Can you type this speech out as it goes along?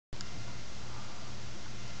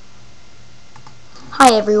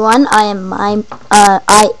Hi everyone, I am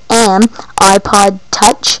iPod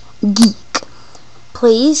Touch Geek.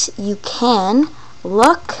 Please, you can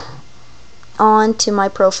look onto my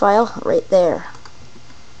profile right there.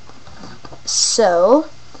 So,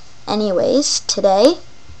 anyways, today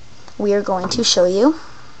we are going to show you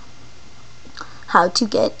how to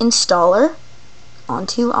get installer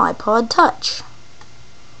onto iPod Touch.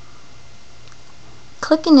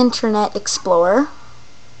 Click in Internet Explorer.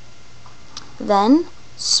 Then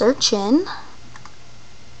search in,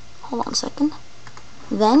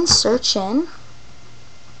 then search in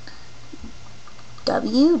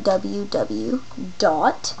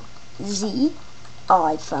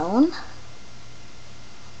www.ziphone.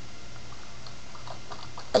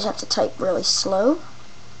 I just have to type really slow,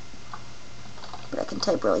 but I can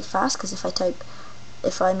type really fast because if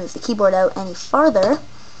I move the keyboard out any farther,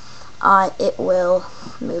 it will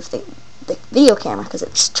move the video camera because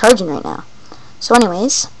it's charging right now. So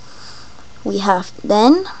anyways,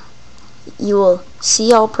 you will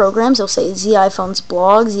see all programs. It'll say ziPhone's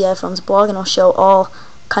blog, and it'll show all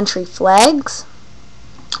country flags.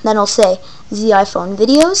 Then it'll say ziPhone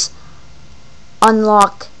videos,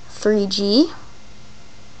 unlock 3G.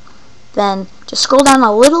 Then just scroll down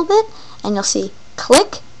a little bit and you'll see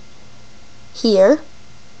click here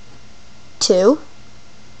to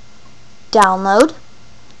download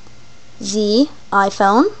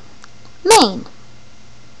ziPhone main.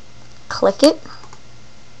 Click it,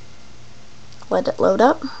 let it load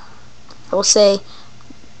up. It will say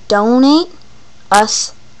donate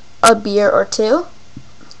us a beer or two,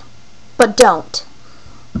 but don't.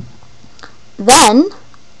 Then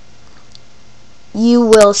you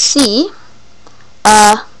will see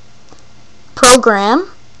a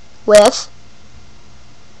program with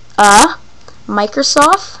a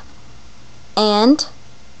Microsoft and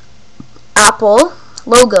Apple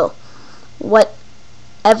logo.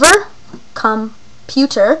 Whatever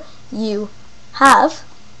computer you have,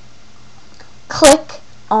 click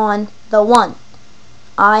on the one.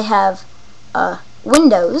 I have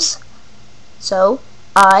Windows, so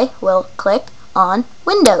I will click on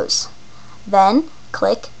Windows. Then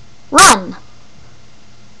click Run.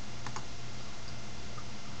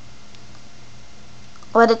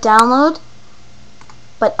 Let it download,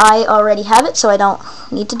 but I already have it, so I don't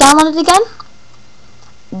need to download it again.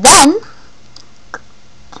 Then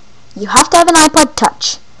you have to have an iPod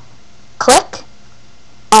Touch. Click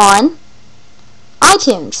on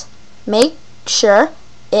iTunes. Make sure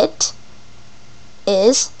it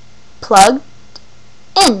is plugged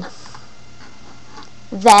in.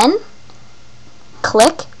 Then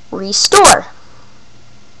click Restore.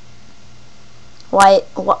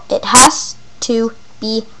 It has to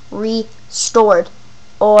be restored,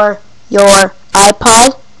 or your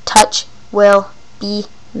iPod Touch will be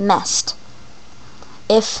messed.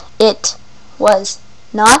 If it was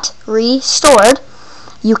not restored,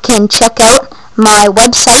 you can check out my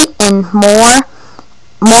website and more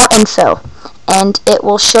info, and it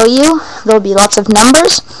will show you. There'll be lots of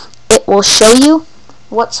numbers. It will show you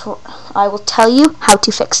I will tell you how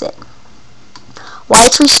to fix it. Why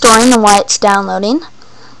it's restoring and why it's downloading.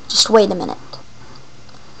 Just wait a minute.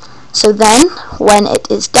 So then, when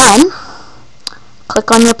it is done,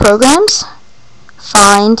 click on your programs,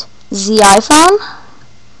 find ziPhone.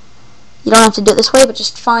 You don't have to do it this way, but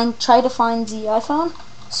just try to find ziPhone,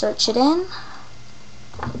 search it in,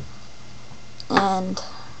 and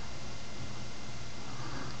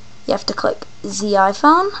you have to click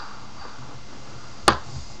ziPhone,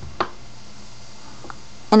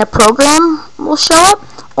 and a program will show up,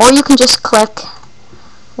 or you can just click,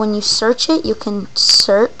 when you search it, you can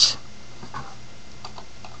search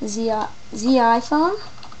ziPhone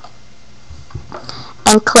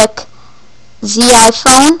and click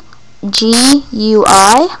ziPhone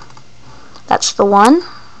GUI. That's the one.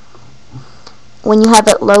 When you have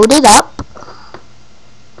it loaded up,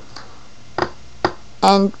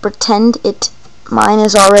 and pretend mine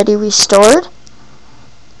is already restored.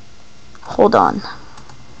 Hold on,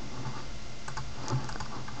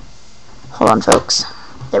 folks.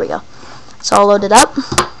 There we go. It's all loaded up.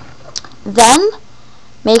 Then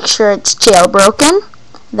make sure it's jailbroken.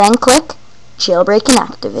 Then click Jailbreak and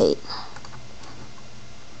activate.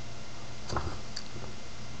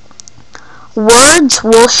 Words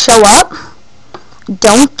will show up.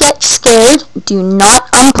 Don't get scared. Do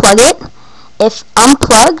not unplug it. If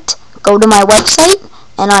unplugged, go to my website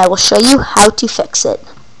and I will show you how to fix it.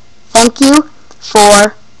 Thank you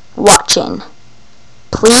for watching.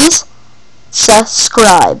 Please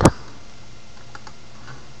subscribe.